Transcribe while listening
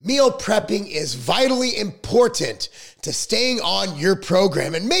Meal prepping is vitally important to staying on your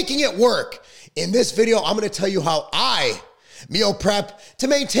program and making it work. In this video, I'm going to tell you how I meal prep to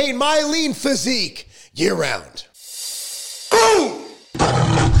maintain my lean physique year round. Boom!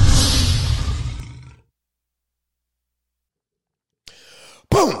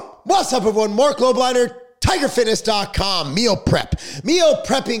 Boom! What's up, everyone? Mark Lobliner, TigerFitness.com. Meal prep. Meal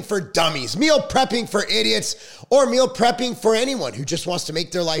prepping for dummies. Meal prepping for idiots. Or meal prepping for anyone who just wants to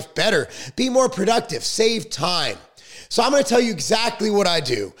make their life better, be more productive, save time. So I'm going to tell you exactly what I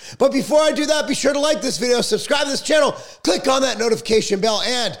do. But before I do that, be sure to like this video, subscribe to this channel, click on that notification bell,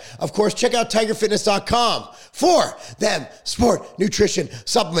 and of course, check out TigerFitness.com for them sport nutrition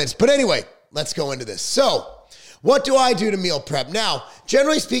supplements. But anyway, let's go into this. So what do I do to meal prep? Now,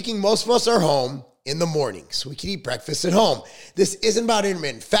 generally speaking, most of us are home in the morning, so we can eat breakfast at home. This isn't about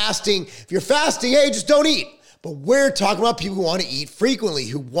intermittent fasting. If you're fasting, hey, just don't eat. But we're talking about people who want to eat frequently,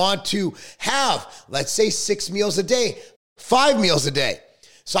 who want to have, let's say, 6 meals a day, 5 meals a day.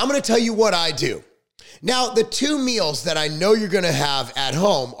 So I'm going to tell you what I do. Now, the 2 meals that I know you're going to have at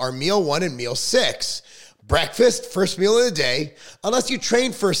home are meal 1 and meal 6. Breakfast, first meal of the day, unless you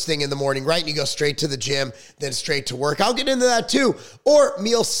train first thing in the morning, right? And you go straight to the gym, then straight to work. I'll get into that too. Or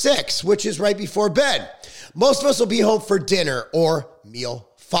meal 6, which is right before bed. Most of us will be home for dinner, or meal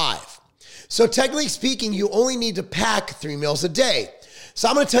 5. So technically speaking, you only need to pack 3 meals a day. So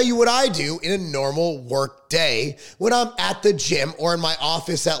I'm going to tell you what I do in a normal work day when I'm at the gym or in my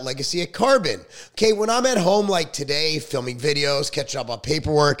office at Legacy at Carbon. Okay, when I'm at home like today, filming videos, catching up on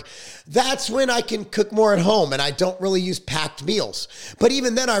paperwork, that's when I can cook more at home and I don't really use packed meals. But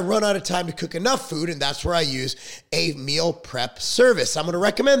even then I run out of time to cook enough food, and that's where I use a meal prep service. I'm going to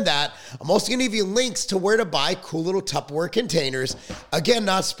recommend that. I'm also going to give you links to where to buy cool little Tupperware containers. Again,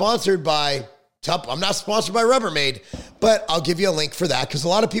 not sponsored by I'm not sponsored by Rubbermaid, but I'll give you a link for that because a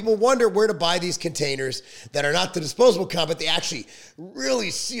lot of people wonder where to buy these containers that are not the disposable kind, but they actually really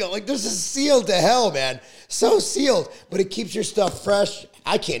seal. Like, this is sealed to hell, man. So sealed, but it keeps your stuff fresh.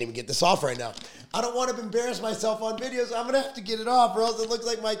 I can't even get this off right now. I don't want to embarrass myself on videos. I'm going to have to get it off or else it looks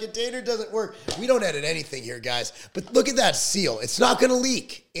like my container doesn't work. We don't edit anything here, guys. But look at that seal. It's not going to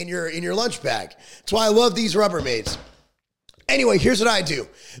leak in your lunch bag. That's why I love these Rubbermaids. Anyway, here's what I do.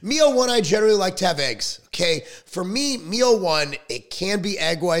 Meal 1, I generally like to have eggs, okay? For me, meal 1, it can be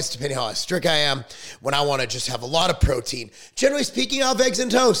egg whites, depending on how strict I am, when I want to just have a lot of protein. Generally speaking, I'll have eggs and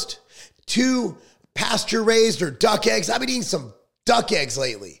toast. 2 pasture-raised or duck eggs. I've been eating some duck eggs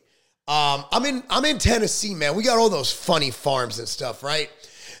lately. I'm in Tennessee, man. We got all those funny farms and stuff, right?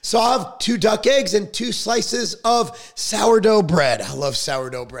 So I'll have 2 duck eggs and 2 slices of sourdough bread. I love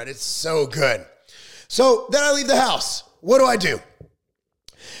sourdough bread. It's so good. So then I leave the house. What do I do?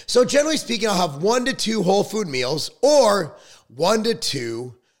 So generally speaking, I'll have 1 to 2 whole food meals or 1 to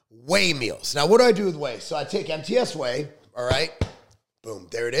 2 whey meals. Now, what do I do with whey? So I take MTS whey, all right? Boom,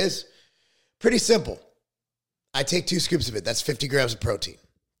 there it is. Pretty simple. I take 2 scoops of it. That's 50 grams of protein.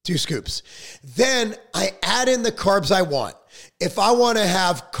 2 scoops. Then I add in the carbs I want. If I want to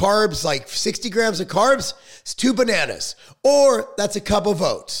have carbs, like 60 grams of carbs, it's 2 bananas, or that's a cup of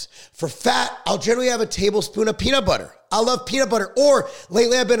oats. For fat, I'll generally have a tablespoon of peanut butter. I love peanut butter. Or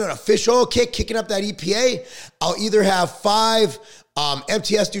lately I've been on a fish oil kick, kicking up that EPA. I'll either have 5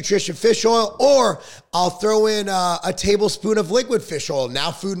 MTS Nutrition fish oil, or I'll throw in a tablespoon of liquid fish oil.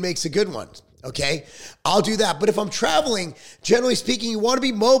 Now food makes a good one. Okay, I'll do that. But if I'm traveling, generally speaking, you want to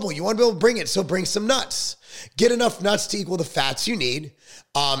be mobile. You want to be able to bring it. So bring some nuts. Get enough nuts to equal the fats you need.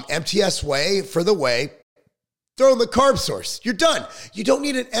 MTS whey for the whey. Throw in the carb source. You're done. You don't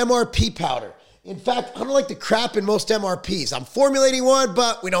need an MRP powder. In fact, I don't like the crap in most MRPs. I'm formulating one,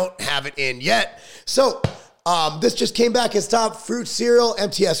 but we don't have it in yet. So this just came back as top fruit cereal,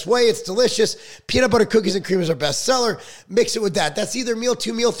 MTS whey. It's delicious. Peanut butter cookies and cream is our best seller. Mix it with that. That's either meal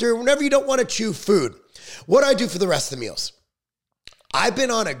 2, meal 3, whenever you don't want to chew food. What do I do for the rest of the meals? I've been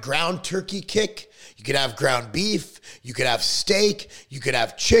on a ground turkey kick. You could have ground beef, you could have steak, you could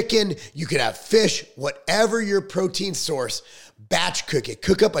have chicken, you could have fish, whatever your protein source, batch cook it.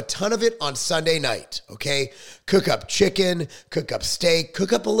 Cook up a ton of it on Sunday night, okay? Cook up chicken, cook up steak,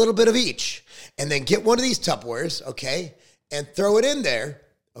 cook up a little bit of each. And then get one of these Tupperwares, okay? And throw it in there,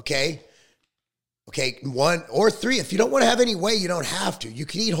 okay? Okay, 1 or 3. If you don't want to have any whey, you don't have to. You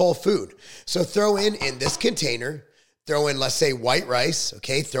can eat whole food. So throw in this container, throw in, let's say, white rice,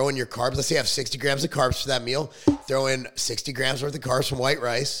 okay? Throw in your carbs. Let's say you have 60 grams of carbs for that meal. Throw in 60 grams worth of carbs from white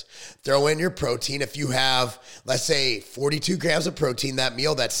rice. Throw in your protein. If you have, let's say, 42 grams of protein that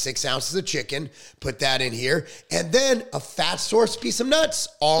meal, that's 6 ounces of chicken. Put that in here. And then a fat source, be some nuts,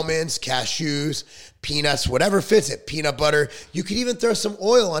 almonds, cashews, peanuts, whatever fits it, peanut butter. You could even throw some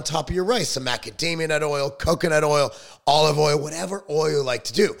oil on top of your rice, some macadamia nut oil, coconut oil, olive oil, whatever oil you like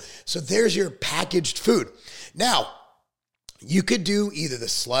to do. So there's your packaged food. Now, you could do either the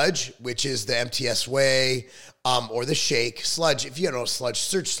sludge, which is the MTS Whey, or the shake. Sludge, if you don't know sludge,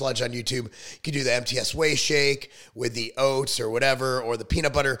 search sludge on YouTube. You could do the MTS Whey shake with the oats or whatever, or the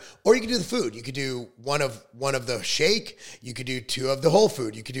peanut butter, or you could do the food. You could do one of the shake. You could do 2 of the whole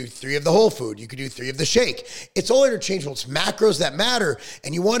food. You could do 3 of the whole food. You could do 3 of the shake. It's all interchangeable. It's macros that matter,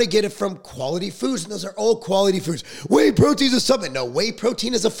 and you want to get it from quality foods, and those are all quality foods. Whey protein is something. No, whey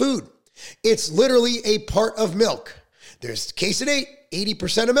protein is a food. It's literally a part of milk. There's caseinate,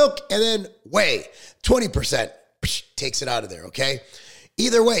 80% of milk, and then whey, 20%, takes it out of there, okay?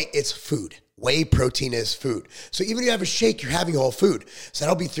 Either way, it's food. Whey protein is food. So even if you have a shake, you're having whole food. So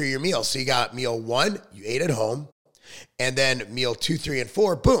that'll be through your meals. So you got meal 1, you ate at home, and then meal 2, 3, and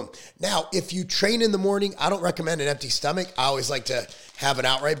 4, boom. Now, if you train in the morning, I don't recommend an empty stomach. I always like to have an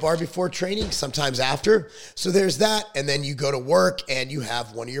outright bar before training, sometimes after. So there's that. And then you go to work and you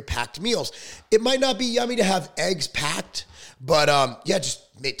have one of your packed meals. It might not be yummy to have eggs packed, but yeah, just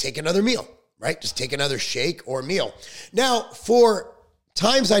take another meal, right? Just take another shake or meal. Now, for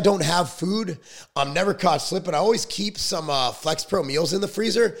times I don't have food, I'm never caught slipping. I always keep some Flex Pro meals in the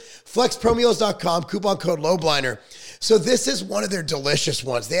freezer. FlexPromeals.com, coupon code LOWBLINDER. So this is one of their delicious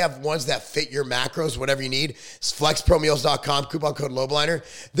ones. They have ones that fit your macros, whatever you need. It's FlexPromeals.com, coupon code LOWBLINDER.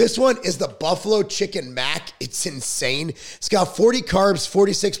 This one is the Buffalo Chicken Mac. It's insane. It's got 40 carbs,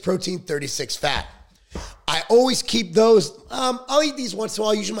 46 protein, 36 fat. I always keep those. I'll eat these once in a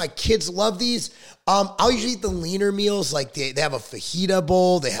while. Usually my kids love these. I'll usually eat the leaner meals. Like they have a fajita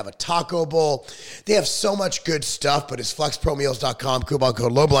bowl. They have a taco bowl. They have so much good stuff, but it's flexpromeals.com, coupon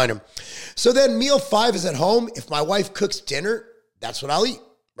code LOWBLINDER. So then meal 5 is at home. If my wife cooks dinner, that's what I'll eat,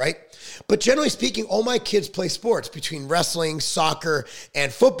 right? But generally speaking, all my kids play sports between wrestling, soccer,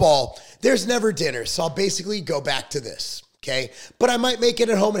 and football. There's never dinner. So I'll basically go back to this, okay? But I might make it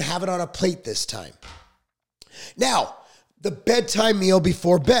at home and have it on a plate this time. Now, the bedtime meal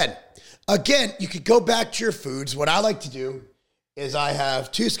before bed. Again, you could go back to your foods. What I like to do is I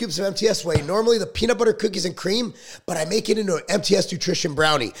have 2 scoops of MTS Whey, normally the peanut butter cookies and cream, but I make it into an MTS Nutrition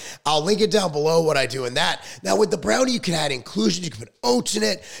brownie. I'll link it down below what I do in that. Now with the brownie, you can add inclusions. You can put oats in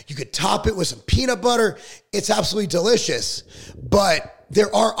it. You could top it with some peanut butter. It's absolutely delicious, but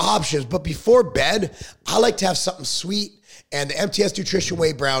there are options. But before bed, I like to have something sweet. And the MTS Nutrition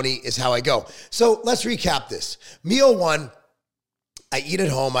Whey brownie is how I go. So let's recap this. Meal 1, I eat at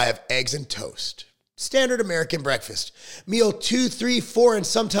home. I have eggs and toast. Standard American breakfast. Meal 2, 3, 4, and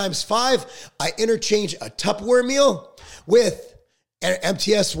sometimes 5, I interchange a Tupperware meal with an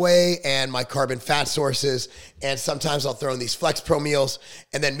MTS Whey and my carb and fat sources. And sometimes I'll throw in these Flex Pro meals.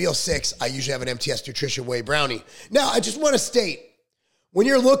 And then meal 6, I usually have an MTS Nutrition Whey brownie. Now, I just want to state, when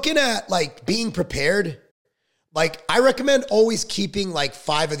you're looking at like being prepared, like I recommend always keeping like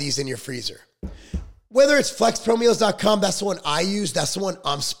 5 of these in your freezer. Whether it's flexpromeals.com, that's the one I use. That's the one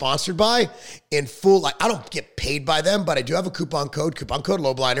I'm sponsored by in full. Like I don't get paid by them, but I do have a coupon code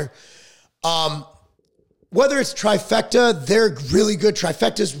LOWBLINDER. Whether it's Trifecta, they're really good.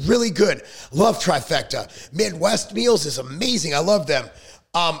 Trifecta's really good. Love Trifecta. Midwest Meals is amazing. I love them.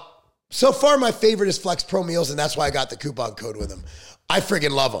 So far, my favorite is Flex Pro Meals, and that's why I got the coupon code with them. I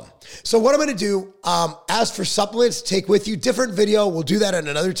friggin' love them. So what I'm going to do, as for supplements, take with you, different video. We'll do that at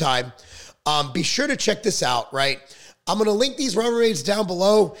another time. Be sure to check this out, right? I'm going to link these Rubbermaids down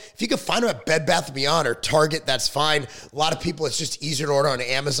below. If you can find them at Bed Bath & Beyond or Target, that's fine. A lot of people, it's just easier to order on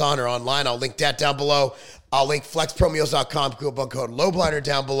Amazon or online. I'll link that down below. I'll link flexpromeals.com, coupon code LOWBLINDER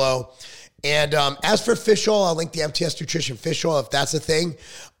down below. And as for fish oil, I'll link the MTS Nutrition fish oil if that's a thing.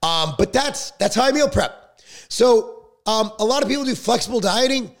 But that's how I meal prep. So a lot of people do flexible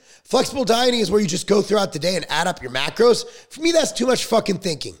dieting. Flexible dieting is where you just go throughout the day and add up your macros. For me, that's too much fucking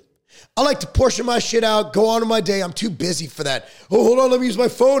thinking. I like to portion my shit out, go on with my day. I'm too busy for that. Oh, hold on, let me use my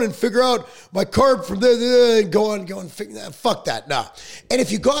phone and figure out my carb from there, and go on, figure that. Fuck that, nah. And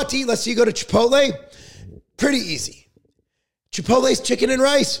if you go out to eat, let's say you go to Chipotle, pretty easy. Chipotle's chicken and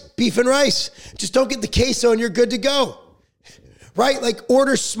rice, beef and rice. Just don't get the queso and you're good to go. right? Like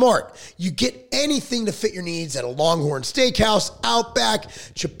order smart. You get anything to fit your needs at a Longhorn Steakhouse, Outback,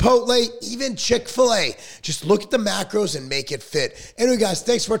 Chipotle, even Chick-fil-A. Just look at the macros and make it fit. Anyway, guys,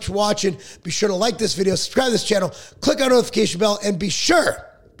 thanks so much for watching. Be sure to like this video, subscribe to this channel, click on the notification bell, and be sure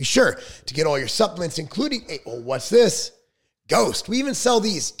to get all your supplements, including, what's this? Ghost. We even sell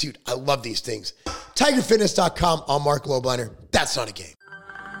these. Dude, I love these things. TigerFitness.com. I'm Mark Lobliner. That's not a game.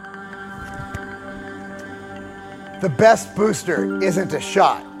 The best booster isn't a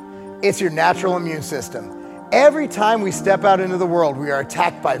shot. It's your natural immune system. Every time we step out into the world, we are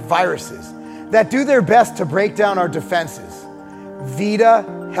attacked by viruses that do their best to break down our defenses.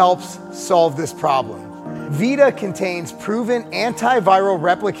 Vita helps solve this problem. Vita contains proven antiviral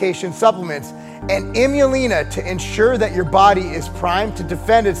replication supplements and Imulina to ensure that your body is primed to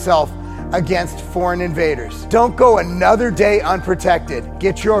defend itself against foreign invaders. Don't go another day unprotected.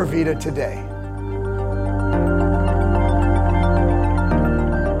 Get your Vita today.